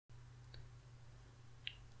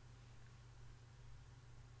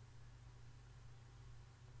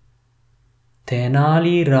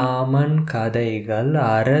தெனாலி ராமன் கதைகள்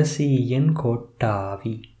அரசியின்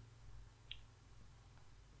கொட்டாவி.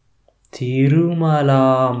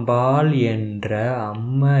 திருமலாம்பாள் என்ற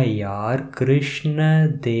அம்மையார் கிருஷ்ண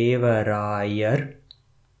தேவராயர்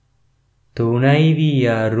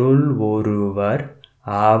துணைவியருள் ஒருவர்.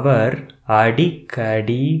 அவர்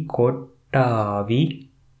அடிக்கடி கொட்டாவி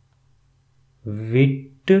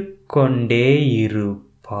விட்டு கொண்டே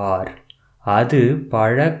இருப்பார். அது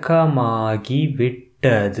பழக்கமாகி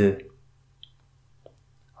விட்டது.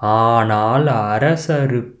 ஆனால்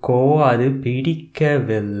அரசருக்கோ அது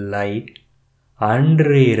பிடிக்கவில்லை.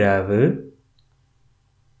 அன்றிரவு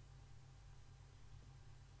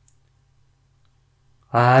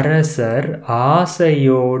அரசர்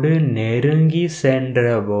ஆசையோடு நெருங்கி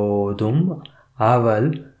சென்றபோதும் அவள்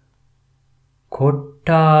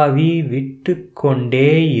கொட்டாவி விட்டு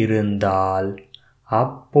கொண்டே இருந்தாள்.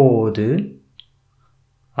 அப்போது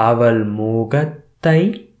அவள் முகத்தை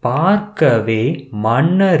பார்க்கவே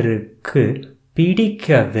மன்னருக்கு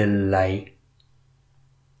பிடிக்கவில்லை.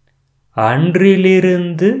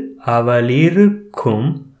 அன்றிலிருந்து அவள் இருக்கும்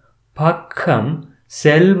பக்கம்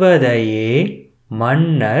செல்வதையே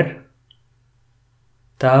மன்னர்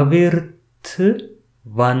தவிர்த்து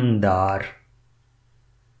வந்தார்.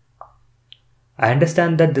 I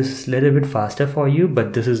understand that this is a little bit faster for you, but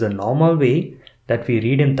this is a normal way that we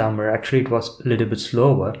read in Tamil. Actually, it was a little bit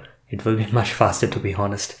slower. It will be much faster, to be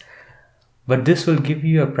honest. But this will give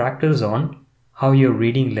you a practice on how your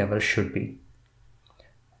reading level should be.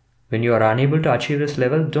 When you are unable to achieve this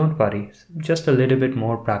level, don't worry. Just a little bit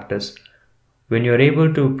more practice. When you are able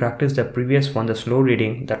to practice the previous one, the slow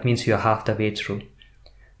reading, that means you are half the way through.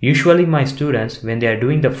 Usually my students, when they are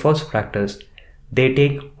doing the first practice, they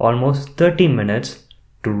take almost 30 minutes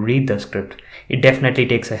to read the script. It definitely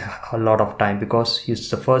takes a lot of time because it's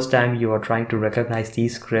the first time you are trying to recognize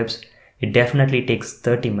these scripts. It definitely takes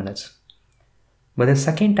 30 minutes. But the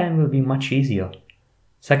second time will be much easier.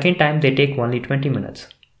 Second time they take only 20 minutes.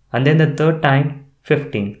 And then the third time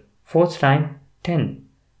 15. Fourth time 10.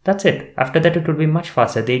 That's it. After that it will be much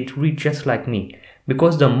faster. They read just like me.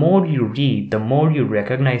 Because the more you read, the more you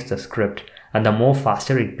recognize the script and the more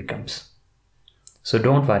faster it becomes. So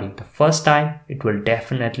don't worry, the first time it will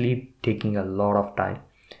definitely taking a lot of time,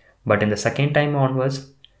 but in the second time onwards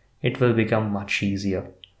it will become much easier.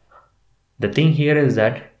 The thing here is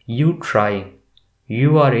that you trying,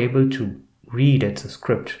 you are able to read its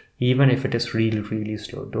script even if it is really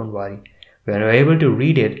slow. Don't worry, when you're able to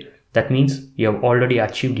read it, that means you have already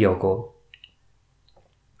achieved your goal.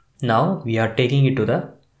 Now we are taking it to the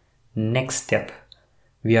next step.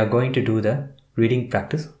 We are going to do the reading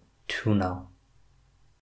practice 2 now.